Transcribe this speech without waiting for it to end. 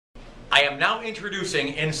I am now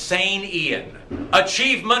introducing Insane Ian.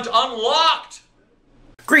 Achievement unlocked!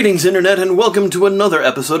 Greetings, Internet, and welcome to another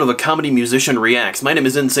episode of A Comedy Musician Reacts. My name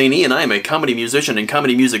is Insane Ian, I am a comedy musician and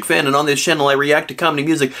comedy music fan, and on this channel I react to comedy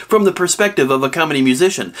music from the perspective of a comedy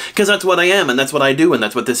musician. Because that's what I am, and that's what I do, and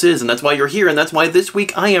that's what this is, and that's why you're here, and that's why this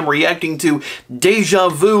week I am reacting to Deja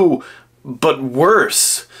Vu, but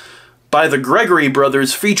worse, by the Gregory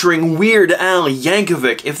brothers featuring Weird Al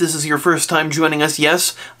Yankovic. If this is your first time joining us,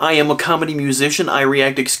 yes, I am a comedy musician. I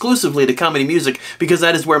react exclusively to comedy music because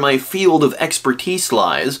that is where my field of expertise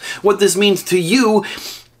lies. What this means to you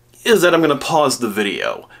is that I'm going to pause the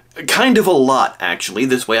video. Kind of a lot, actually.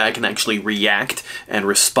 This way I can actually react and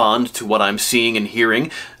respond to what I'm seeing and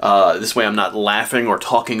hearing. This way I'm not laughing or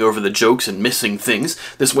talking over the jokes and missing things.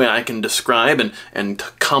 This way I can describe and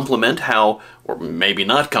compliment how, or maybe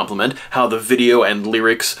not compliment, how the video and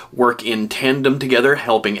lyrics work in tandem together,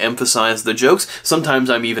 helping emphasize the jokes. Sometimes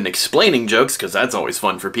I'm even explaining jokes, because that's always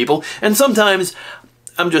fun for people. And sometimes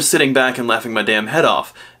I'm just sitting back and laughing my damn head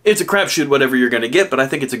off. It's a crapshoot whatever you're gonna get, but I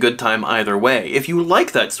think it's a good time either way. If you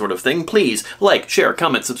like that sort of thing, please like, share,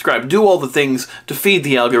 comment, subscribe, do all the things to feed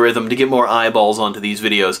the algorithm to get more eyeballs onto these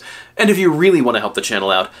videos. And if you really want to help the channel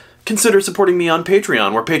out, consider supporting me on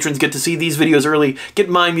Patreon, where patrons get to see these videos early, get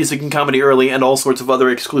my music and comedy early, and all sorts of other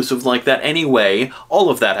exclusives like that. Anyway, all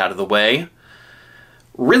of that out of the way.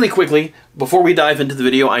 Really quickly, before we dive into the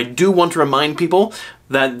video, I do want to remind people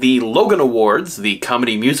that the Logan Awards, the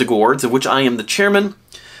Comedy Music Awards, of which I am the chairman,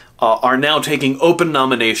 are now taking open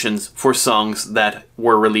nominations for songs that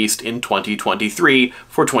were released in 2023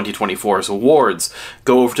 for 2024's awards.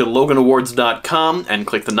 Go over to loganawards.com and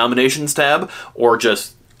click the nominations tab, or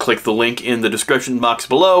just click the link in the description box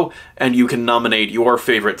below, and you can nominate your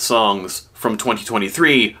favorite songs from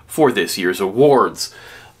 2023 for this year's awards.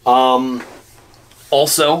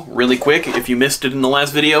 Also, really quick, if you missed it in the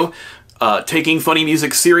last video, Taking Funny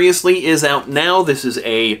Music Seriously is out now. This is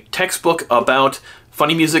a textbook about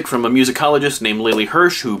funny music from a musicologist named Lily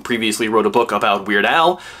Hirsch, who previously wrote a book about Weird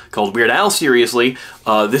Al, called Weird Al Seriously.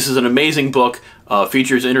 This is an amazing book,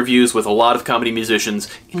 features interviews with a lot of comedy musicians,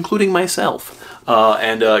 including myself,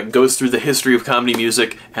 and goes through the history of comedy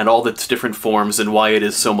music and all its different forms and why it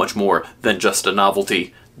is so much more than just a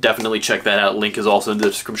novelty. Definitely check that out. Link is also in the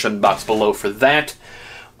description box below for that.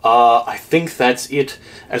 I think that's it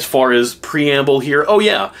as far as preamble here. Oh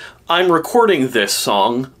yeah, I'm recording this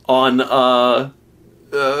song on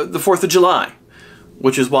the 4th of July,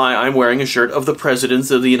 which is why I'm wearing a shirt of the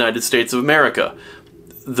Presidents of the United States of America.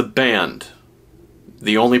 The band.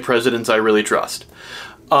 The only presidents I really trust.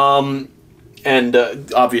 And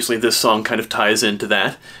obviously this song kind of ties into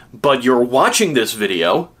that. But you're watching this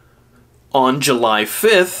video on July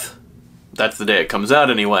 5th. That's the day it comes out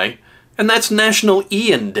anyway. And that's National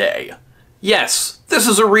Ian Day. Yes, this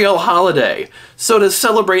is a real holiday. So to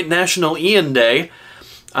celebrate National Ian Day,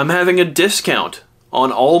 I'm having a discount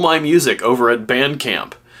on all my music over at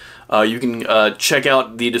Bandcamp. You can check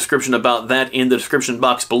out the description about that in the description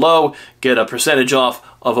box below, get a percentage off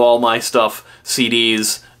of all my stuff,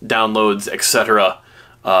 CDs, downloads, etc.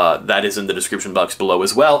 That is in the description box below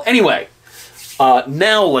as well. Anyway,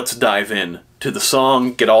 now let's dive in to the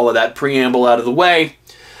song, get all of that preamble out of the way.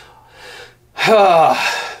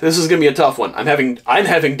 This is gonna be a tough one. I'm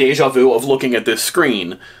having deja vu of looking at this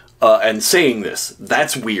screen and saying this.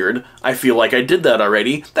 That's weird. I feel like I did that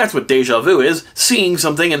already. That's what deja vu is, seeing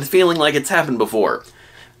something and feeling like it's happened before.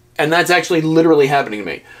 And that's actually literally happening to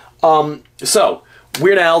me. So,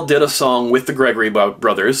 Weird Al did a song with the Gregory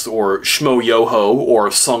brothers, or Schmo Yo-Ho, or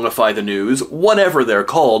Songify the News, whatever they're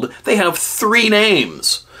called. They have 3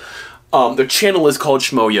 names. The channel is called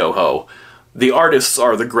Schmo Yo-Ho. The artists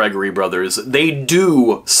are the Gregory brothers. They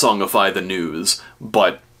do Songify the News,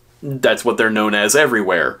 but that's what they're known as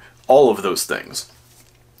everywhere. All of those things.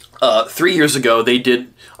 3 years ago, they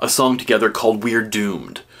did a song together called We're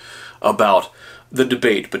Doomed, about the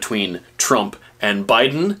debate between Trump and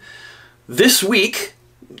Biden. This week,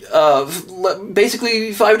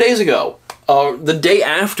 basically 5 days ago, the day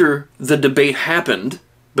after the debate happened,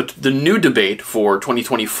 but the new debate for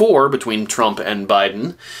 2024 between Trump and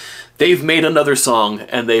Biden, they've made another song,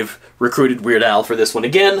 and they've recruited Weird Al for this one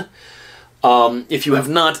again. If you have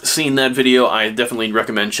not seen that video, I definitely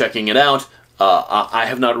recommend checking it out. I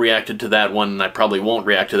have not reacted to that one, and I probably won't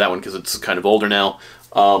react to that one because it's kind of older now.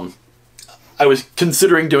 I was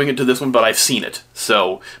considering doing it to this one, but I've seen it.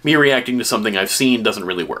 So me reacting to something I've seen doesn't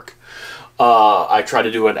really work. I try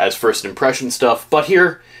to do it as first impression stuff, but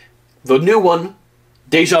here, the new one,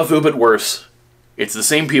 Deja Vu but worse. It's the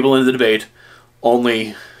same people in the debate,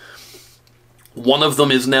 only one of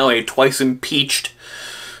them is now a twice impeached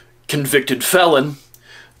convicted felon.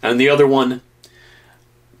 and the other one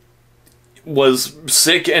was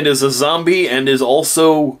sick and is a zombie and is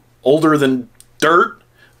also older than dirt.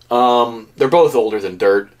 They're both older than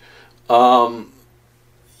dirt.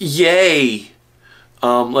 Yay!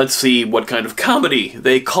 Let's see what kind of comedy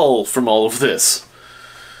they cull from all of this.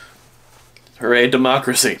 Hooray,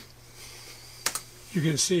 democracy. You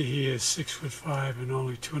can see he is 6'5" and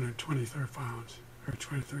only 223 pounds, or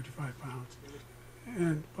 235 pounds.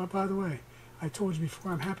 And, but by the way, I told you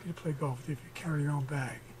before, I'm happy to play golf if you carry your own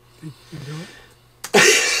bag. Think you can do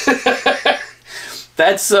it?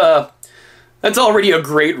 That's already a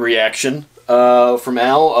great reaction from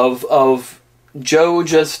Al of Joe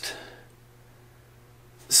just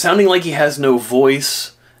sounding like he has no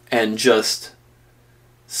voice and just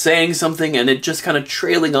saying something and it just kind of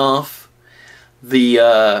trailing off.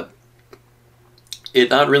 It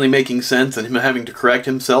not really making sense and him having to correct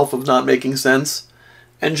himself of not making sense.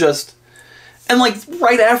 And like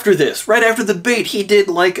right after this, right after the debate, he did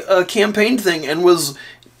like a campaign thing and was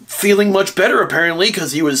feeling much better apparently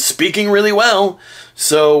because he was speaking really well.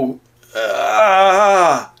 So,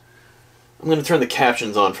 I'm going to turn the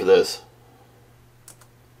captions on for this.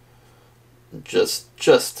 Just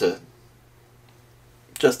to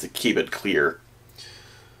keep it clear.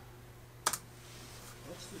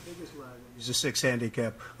 What's the biggest rider? He's a 6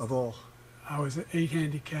 handicap of all. I was an 8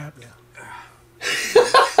 handicap. Yeah.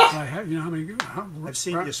 You know how many? I've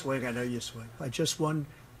seen you swing. I know you swing. I just won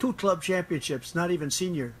 2 club championships, not even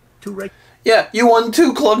senior. 2 Yeah, you won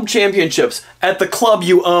 2 club championships at the club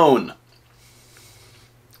you own.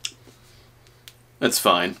 That's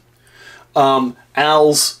fine.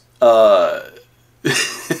 Al's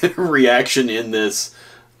reaction in this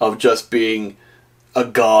of just being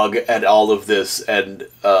agog at all of this and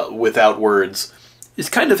without words is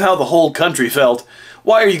kind of how the whole country felt.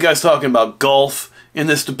 Why are you guys talking about golf in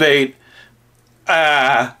this debate?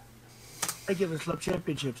 regular club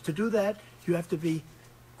championships. To do that, you have to be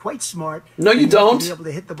quite smart. No, you don't. Be able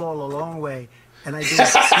to hit the ball a long way. And I do. He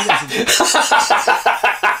doesn't do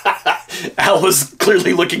it. Al was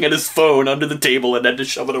clearly looking at his phone under the table and had to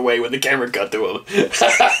shove it away when the camera cut to him.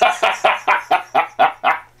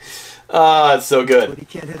 Ah, it's so good. But he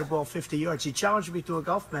can't hit a ball 50 yards. He challenged me to a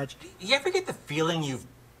golf match. You ever get the feeling you've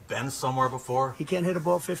been somewhere before? He can't hit a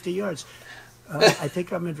ball 50 yards. I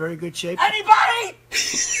think I'm in very good shape. Anybody?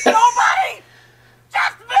 Nobody?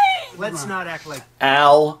 Just me! Let's not act like...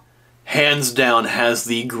 Al, hands down, has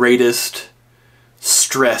the greatest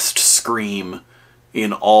stressed scream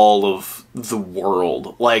in all of the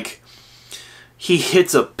world. Like, he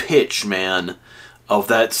hits a pitch, man, of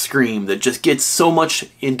that scream that just gets so much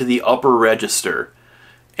into the upper register,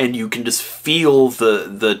 and you can just feel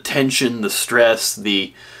the tension, the stress,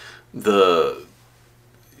 the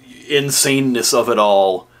insaneness of it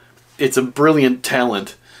all. It's a brilliant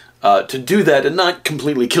talent to do that and not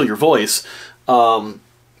completely kill your voice. Al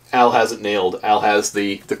has it nailed. Al has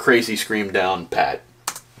the crazy scream down pat.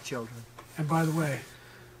 Children. And by the way,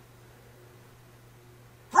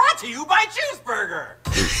 Brought to you by Juice Burger.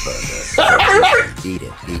 Juice Burger. Eat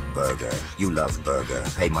it. Eat burger. You love burger.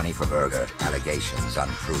 Pay money for burger. Allegations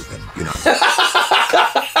unproven. You know.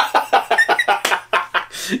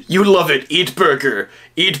 You love it. Eat burger.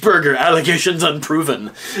 Eat burger. Allegations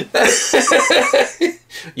unproven.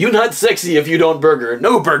 You not sexy if you don't burger.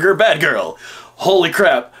 No burger, bad girl. Holy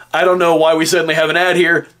crap. I don't know why we suddenly have an ad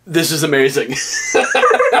here. This is amazing.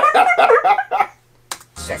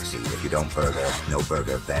 Sexy if you don't burger. No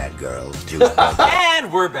burger, bad girl. Juice Burger.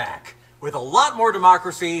 And we're back with a lot more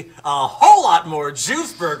democracy, a whole lot more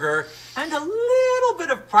Juice Burger, and a little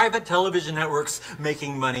bit of private television networks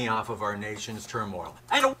making money off of our nation's turmoil.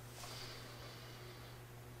 And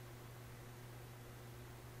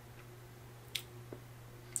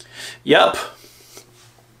Yep.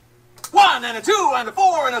 1 and a 2 and a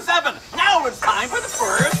 4 and a 7. Now it's time for the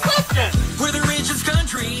first question. We're the richest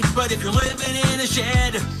country, but if you're living in a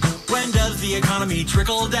shed, when does the economy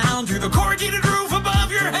trickle down through the corrugated roof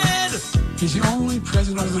above your head? he's the only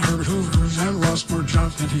president other than Herbert Hoover who's ever lost more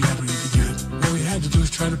jobs than he had when he began. What we had to do is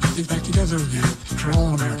try to put things back together again for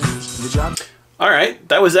all Americans. The job Alright,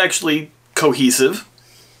 that was actually cohesive.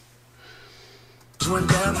 went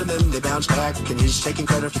down and then they bounced back, and he's taking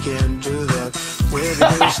credit if he can do that. We're the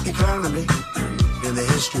biggest economy in the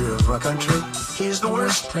history of our country. He's the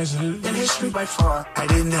worst President. in history by far. I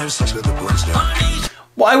didn't have sex with a porn star.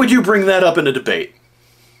 Why would you bring that up in a debate?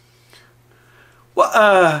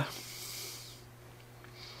 Well,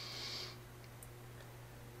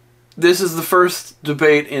 this is the first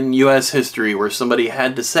debate in U.S. history where somebody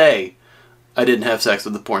had to say, I didn't have sex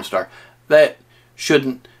with a porn star. That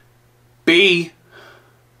shouldn't be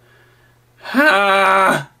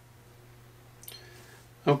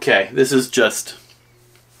Okay, this is just...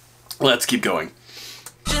 Let's keep going.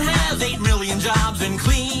 Has 8 million jobs in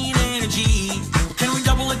clean energy. Can we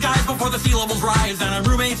double it, guys, before the sea levels rise and I'm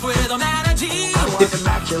roommates with a manatee? I want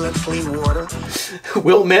immaculate clean water.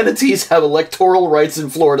 Will manatees have electoral rights in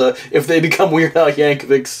Florida if they become Weird Al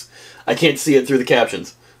Yankovic's? I can't see it through the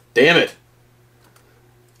captions. Damn it.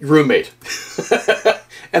 Roommate.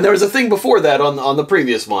 And there was a thing before that on the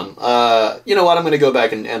previous one. You know what? I'm going to go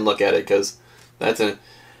back and look at it, because that's a...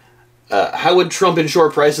 how would Trump ensure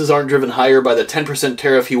prices aren't driven higher by the 10%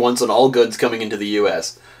 tariff he wants on all goods coming into the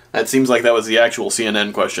U.S.? That seems like that was the actual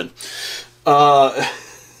CNN question.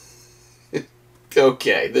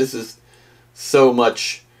 Okay, this is so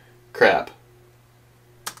much crap.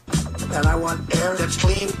 And I want air that's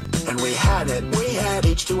clean. And we had it. We had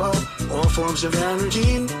H2O, all forms of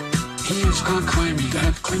energy. He is claiming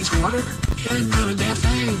that cleans water. He ain't done a damn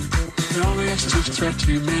thing. The only existential threat to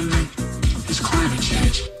humanity is climate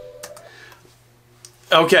change.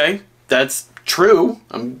 Okay, that's true.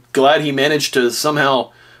 I'm glad he managed to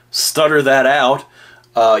somehow stutter that out.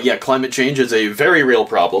 Yeah, climate change is a very real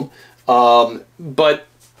problem. But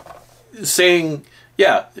saying,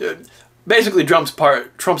 yeah, basically Trump's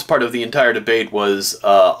part of the entire debate was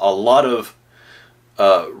a lot of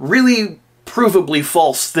really provably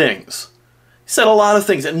false things. He said a lot of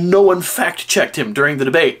things, and no one fact-checked him during the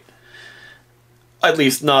debate. At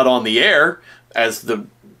least not on the air, as the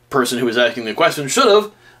person who was asking the question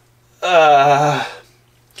should have.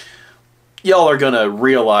 Y'all are gonna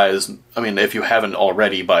realize, I mean, if you haven't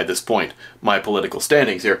already by this point, my political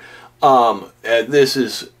standings here. This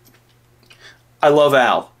is... I love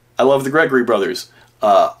Al. I love the Gregory brothers.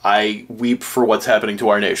 I weep for what's happening to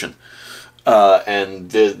our nation. And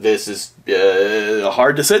this is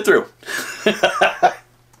hard to sit through. I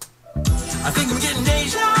think I'm getting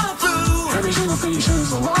deja vu. Every single thing he says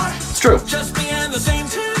is a lie. It's true. Just being the same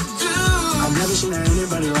to do. I've never seen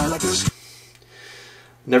anybody lie like this.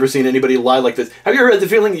 Never seen anybody lie like this. Have you ever had the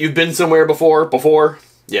feeling that you've been somewhere before?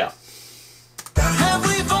 Yeah. Have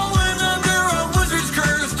we fallen under a wizard's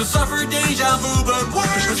curse to suffer deja vu, but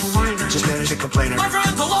worse? Just manage a complainer. My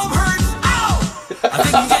frontal lobe hurts. Ow! I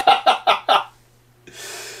think I'm getting...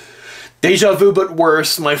 Deja vu, but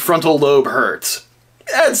worse, my frontal lobe hurts.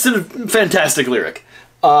 That's a fantastic lyric.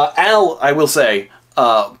 Al, I will say,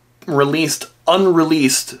 released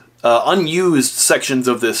unused sections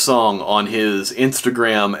of this song on his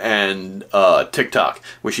Instagram and TikTok.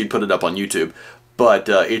 Wish he'd put it up on YouTube. But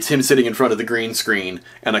it's him sitting in front of the green screen,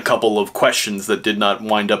 and a couple of questions that did not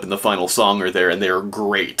wind up in the final song are there, and they're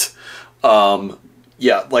great.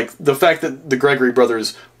 Yeah, like, the fact that the Gregory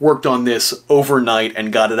brothers worked on this overnight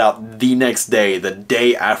and got it out the next day, the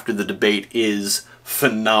day after the debate, is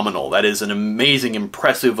phenomenal. That is an amazing,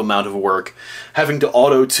 impressive amount of work. Having to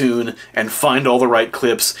auto-tune and find all the right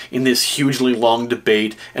clips in this hugely long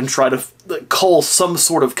debate and try to cull some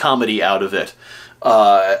sort of comedy out of it,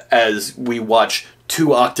 as we watch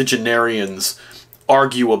two octogenarians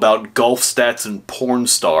argue about golf stats and porn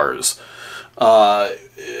stars.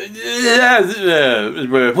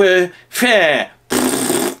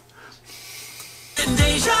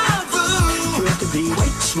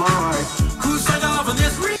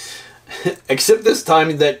 Except this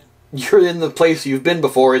time that you're in the place you've been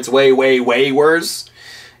before, it's way, way, way worse.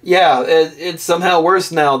 Yeah, it's somehow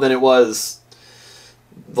worse now than it was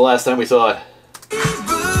the last time we saw it.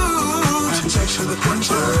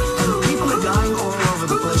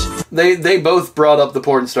 They both brought up the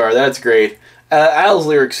porn star. That's great. Al's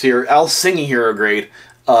lyrics here, Al's singing here are great.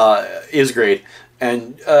 Is great,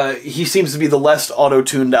 and he seems to be the less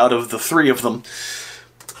auto-tuned out of the three of them.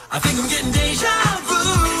 I think I'm getting deja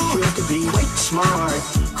vu. We have to be way smart.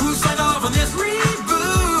 Who signed off on this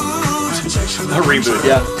reboot? A reboot,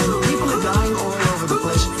 yeah. And people are dying all over the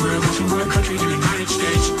place. We're the most admired country in the United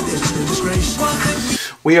States. It's a disgrace.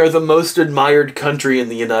 We are the most admired country in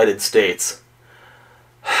the United States.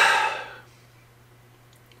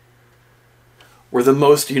 We're the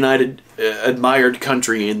most admired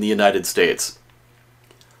country in the United States.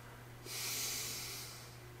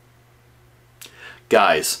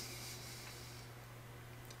 Guys,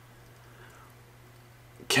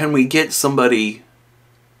 can we get somebody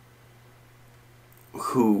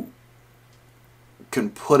who can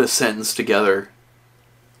put a sentence together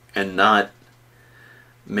and not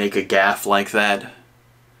make a gaffe like that?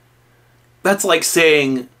 That's like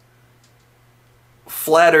saying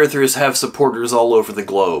flat earthers have supporters all over the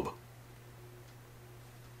globe.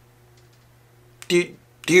 Do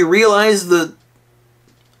you realize the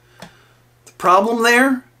problem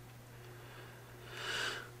there?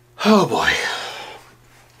 Oh boy.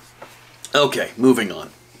 Okay, moving on.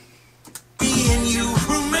 Me and you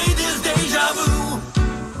who made this deja vu.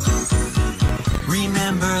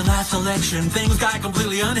 Remember last election, things got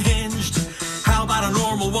completely unhinged. How about a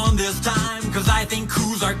normal one this time? Cause I think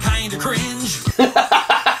coups are kinda cringe.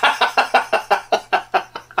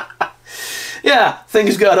 Yeah,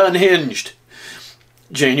 things got unhinged.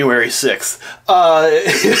 January 6th.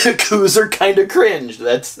 Coups are kinda cringe.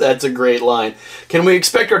 That's a great line. Can we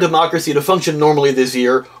expect our democracy to function normally this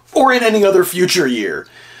year, or in any other future year?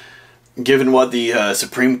 Given what the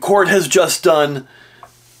Supreme Court has just done,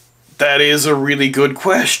 that is a really good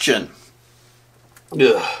question.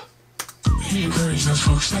 Ugh. He encouraged those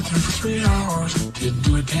folks sat there for 3 hours, didn't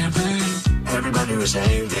do a damn thing. Everybody was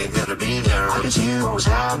saying they're gonna be there. I could see what was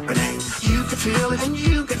happening. You could feel it and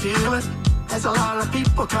you could feel it. There's a lot of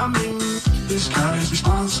people coming. This guy is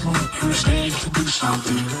responsible. He was paid to do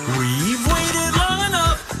something. We've waited long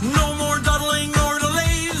enough. No more dawdling or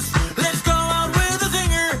delays. Let's go out with a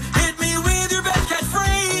zinger. Hit me with your best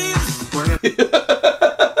catchphrase.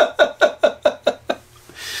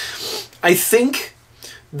 I think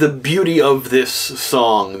the beauty of this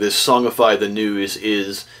song, this Songify the News,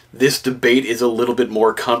 is this debate is a little bit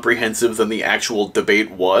more comprehensive than the actual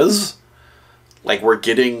debate was. Like, we're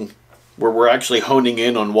actually honing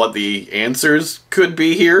in on what the answers could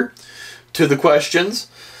be here to the questions.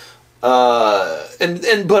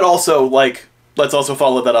 But also, like, let's also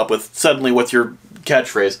follow that up with, suddenly, what's your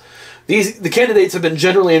catchphrase? The candidates have been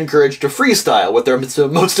generally encouraged to freestyle with their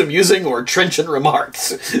most amusing or trenchant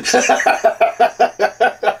remarks.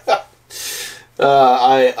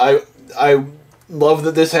 I love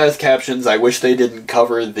that this has captions. I wish they didn't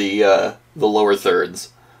cover the lower thirds.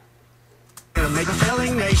 Gonna make a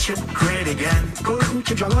failing nation great again. Putin,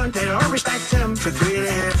 Kim Jong-un, they don't respect him. For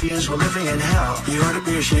 3.5 years we're living in hell. You ought to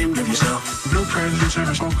be ashamed of yourself. No president's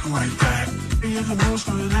ever spoken like that. You're the most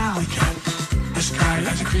of an alley cat. This guy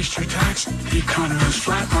has increased your tax. The economy is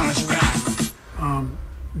flat on its back.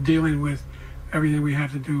 Dealing with everything we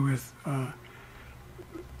have to do with,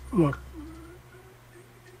 look,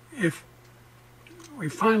 if we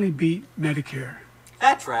finally beat Medicare.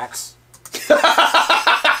 That tracks.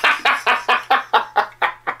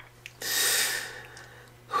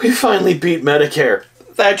 We finally beat Medicare.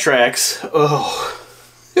 That tracks. Oh.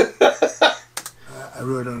 I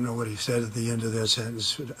really don't know what he said at the end of that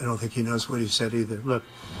sentence. I don't think he knows what he said either. Look.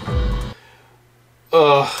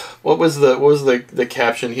 What was the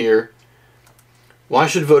caption here? Why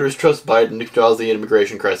should voters trust Biden to cause the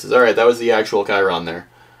immigration crisis? Alright, that was the actual Chiron there.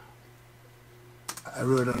 I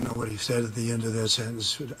really don't know what he said at the end of that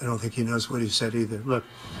sentence. I don't think he knows what he said either. Look.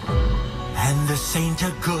 And this ain't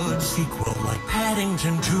a good sequel like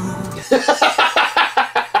Paddington 2.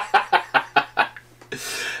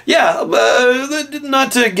 Yeah,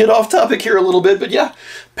 not to get off topic here a little bit, but yeah,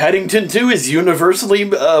 Paddington 2 is universally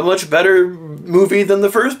a much better movie than the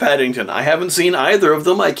first Paddington. I haven't seen either of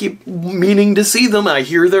them. I keep meaning to see them. I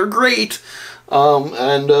hear they're great.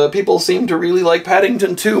 And people seem to really like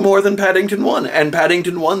Paddington 2 more than Paddington 1, and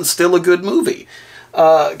Paddington 1's still a good movie.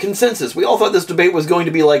 Consensus. We all thought this debate was going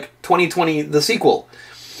to be like 2020, the sequel.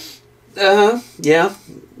 Yeah,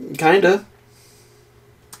 kinda.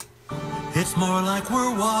 It's more like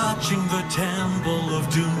we're watching the Temple of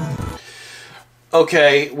Doom.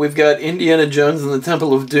 Okay, we've got Indiana Jones and the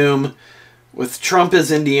Temple of Doom, with Trump as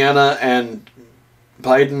Indiana and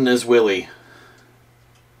Biden as Willie.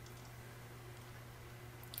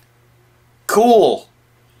 Cool.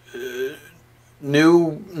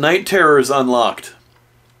 New night terrors unlocked.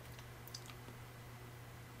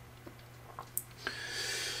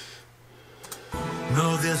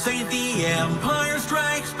 No, this ain't the Empire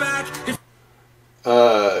Strikes Back.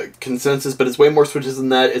 Consensus, but it's way more switches than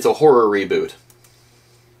that. It's a horror reboot.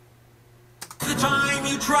 The time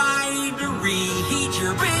you tried to reheat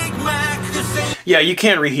your Big Mac. Yeah, you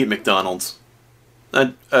can't reheat McDonald's.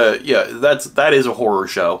 Yeah, that is a horror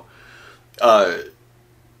show. They're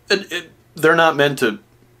not meant to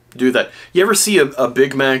do that. You ever see a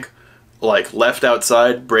Big Mac, like, left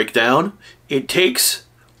outside break down? It takes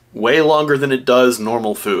way longer than it does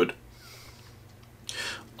normal food.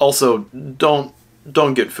 Also, don't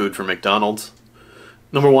get food from McDonald's.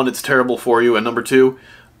 Number one, it's terrible for you, and number two,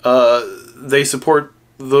 they support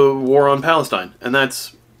the war on Palestine, and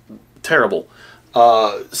that's terrible.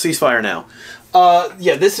 Ceasefire now.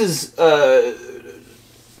 Yeah, this is,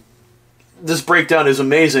 this breakdown is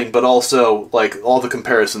amazing, but also, like, all the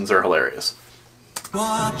comparisons are hilarious.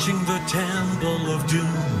 Watching the Temple of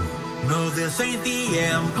Doom. No, this ain't the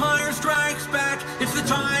Empire Strikes Back. It's the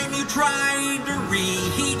time you tried to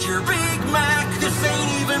reheat your Big Mac. This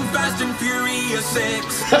ain't even Fast and Furious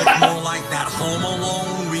 6. It's more like that Home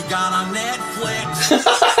Alone we got on Netflix.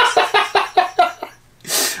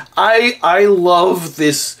 I love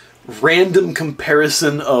this random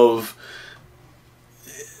comparison of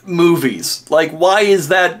movies. Like, why is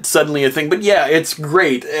that suddenly a thing? But yeah, it's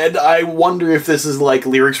great, and I wonder if this is like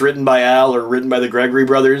lyrics written by Al or written by the Gregory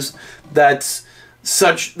brothers. That's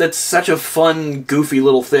such a fun, goofy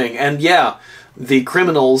little thing. And yeah, the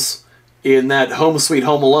criminals in that Home Sweet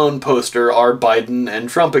Home Alone poster are Biden and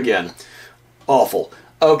Trump again. Awful.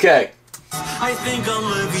 Okay. I think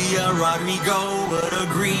Olivia Rodrigo would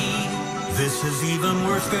agree. This is even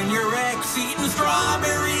worse than your ex eating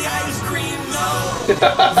strawberry ice cream, though.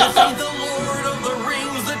 This ain't the Lord of the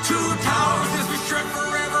Rings, the Two Towers. This is Shrek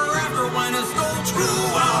Forever After when it's still 2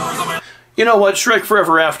 hours. You know what? Shrek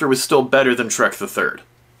Forever After was still better than Shrek the Third.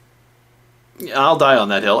 I'll die on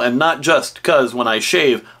that hill, and not just because when I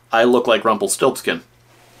shave, I look like Rumpelstiltskin.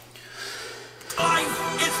 It's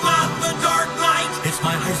not the Dark Knight. It's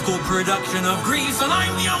my high school production of Grease, and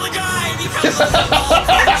I'm the only guy because the football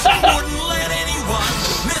coach wouldn't let anyone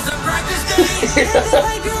miss a practice day. And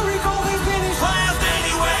I do recall he finished last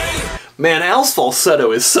anyway. Man, Al's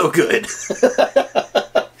falsetto is so good.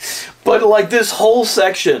 But like this whole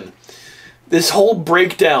section, this whole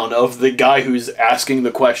breakdown of the guy who's asking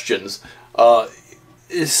the questions,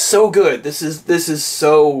 is so good. This is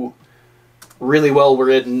so really well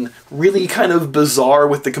written, really kind of bizarre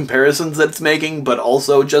with the comparisons that it's making, but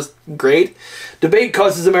also just great. Debate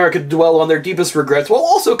causes America to dwell on their deepest regrets while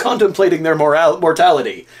also contemplating their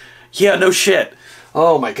mortality. Yeah, no shit.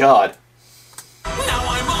 Oh my god. Now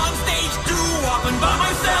I'm on stage doo-wopping by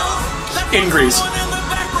myself. That In Greece. someone in the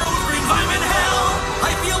back row screams I'm in hell.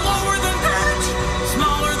 I feel lower than dirt,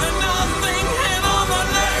 smaller than nothing, and on the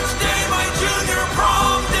next day my junior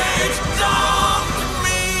prom date dumped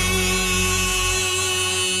me.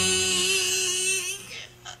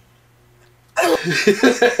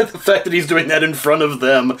 The fact that he's doing that in front of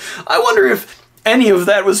them. I wonder if any of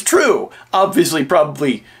that was true. Obviously,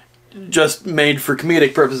 probably just made for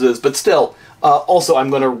comedic purposes, but still. Also, I'm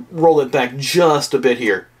going to roll it back just a bit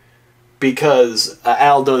here, because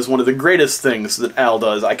Al does one of the greatest things that Al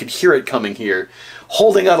does. I could hear it coming here.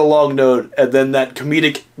 Holding out a long note, and then that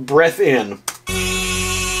comedic breath in.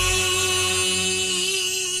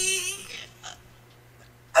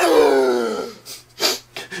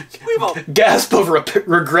 Gasp of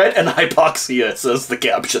regret and hypoxia, says the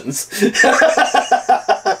captions.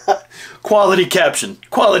 Quality caption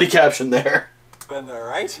there. Been there,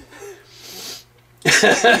 right?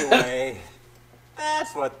 Anyway,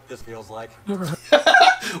 that's what this feels like.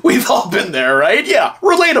 We've all been there, right? Yeah,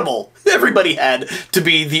 relatable. Everybody had to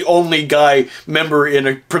be the only guy member in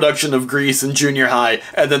a production of Grease in junior high,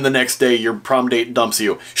 and then the next day your prom date dumps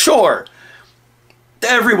you. Sure.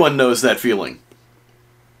 Everyone knows that feeling.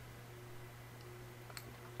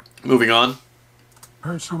 Moving on. I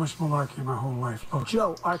heard so much malarkey my whole life. Look,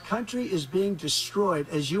 Joe, our country is being destroyed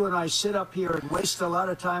as you and I sit up here and waste a lot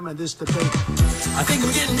of time on this debate. I think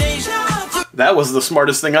I'm getting deja. That was the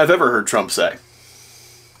smartest thing I've ever heard Trump say.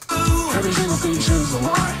 every single thing he says is a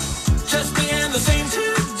lie. Just being the same to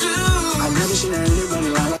do. I've never seen anybody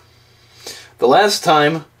like The last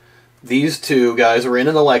time these two guys were in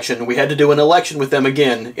an election, we had to do an election with them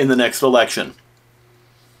again in the next election.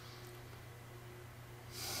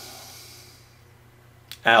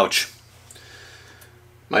 Ouch.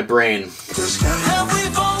 My brain. Have we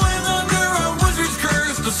fallen under a wizard's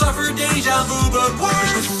curse to suffer deja vu, but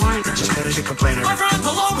worse? just as a complainer. My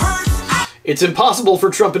frontal lobe hurts. It's impossible for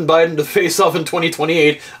Trump and Biden to face off in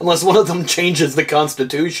 2028 unless one of them changes the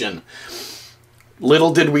Constitution.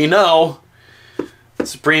 Little did we know, the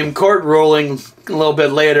Supreme Court ruling a little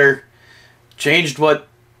bit later changed what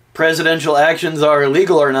presidential actions are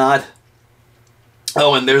illegal or not.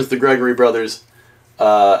 Oh, and there's the Gregory brothers.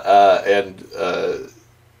 I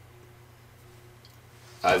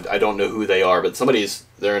don't know who they are, but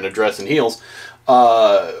they're in a dress and heels,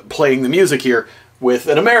 playing the music here with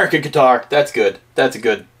an American guitar. That's good. That's a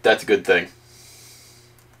good thing.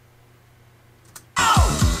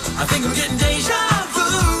 I think I'm getting deja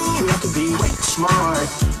vu. You have to be smart.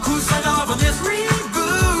 Who signed off on this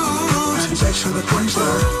reboot? And sex for the porn star.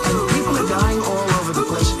 And people are dying all over the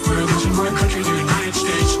place. We're losing my country, the United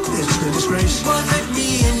States. It's a disgrace. Was it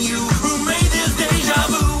me and you who made this deja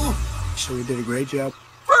vu? So we did a great job.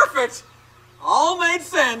 Perfect! All made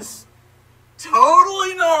sense.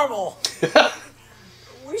 Totally normal.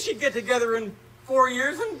 We should get together in 4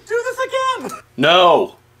 years and do this again.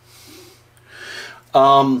 No.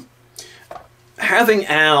 having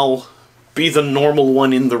Al be the normal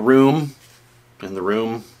one in the room,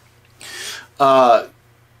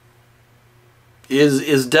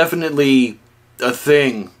 is definitely a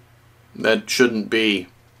thing that shouldn't be.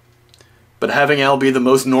 But having Al be the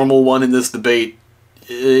most normal one in this debate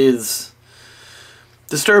is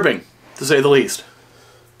disturbing, to say the least.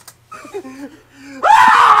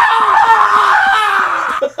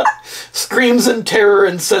 Screams in terror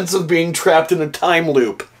and sense of being trapped in a time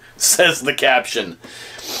loop, says the caption.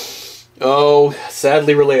 Oh,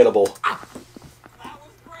 sadly relatable.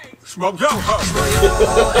 Smoke yo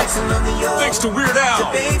Thanks to Weird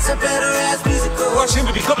Al. Watch him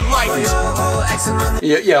to become enlightened.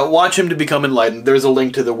 Yeah, watch him to become enlightened. There's a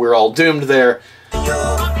link to the We're All Doomed there.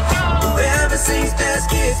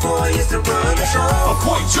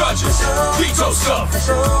 Appoint judges, veto stuff,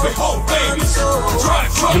 behold babies,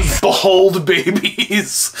 drive trucks. Behold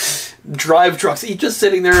babies. Drive trucks. He's just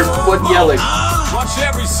sitting there yelling. Watch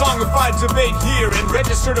every songified debate here and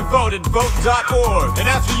register to vote at vote.org. And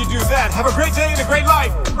after you do that, have a great day and a great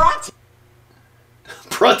life.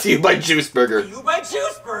 Brought to you by Juice Burger.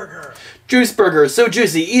 Juice Burger. Juice Burger, so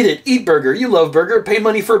juicy. Eat it. Eat burger. You love burger. Pay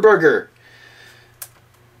money for burger.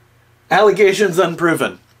 Allegations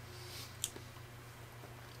unproven.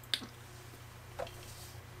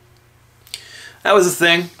 That was a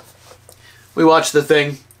thing. We watched the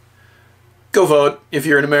thing. Go vote if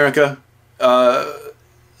you're in America,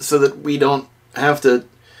 so that we don't have to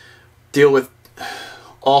deal with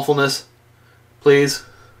awfulness. Please.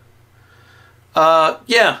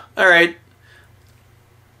 Yeah, alright.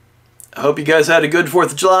 I hope you guys had a good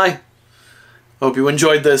 4th of July. Hope you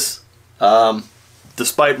enjoyed this.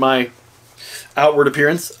 Despite my outward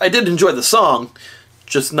appearance, I did enjoy the song,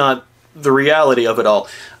 just not the reality of it all.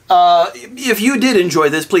 If you did enjoy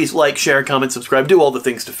this, please like, share, comment, subscribe, do all the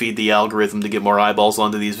things to feed the algorithm to get more eyeballs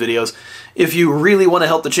onto these videos. If you really want to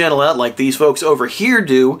help the channel out like these folks over here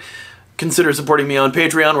do, consider supporting me on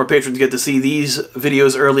Patreon, where patrons get to see these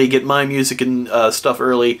videos early, get my music and stuff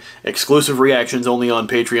early, exclusive reactions only on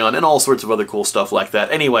Patreon, and all sorts of other cool stuff like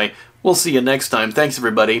that. Anyway, we'll see you next time. Thanks,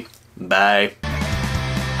 everybody. Bye.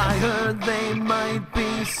 I heard they might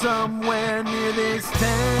be somewhere near this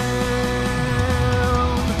town.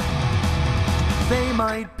 They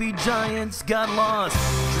might be giants got lost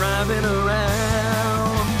driving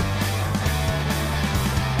around.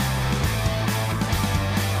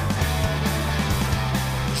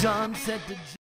 John said to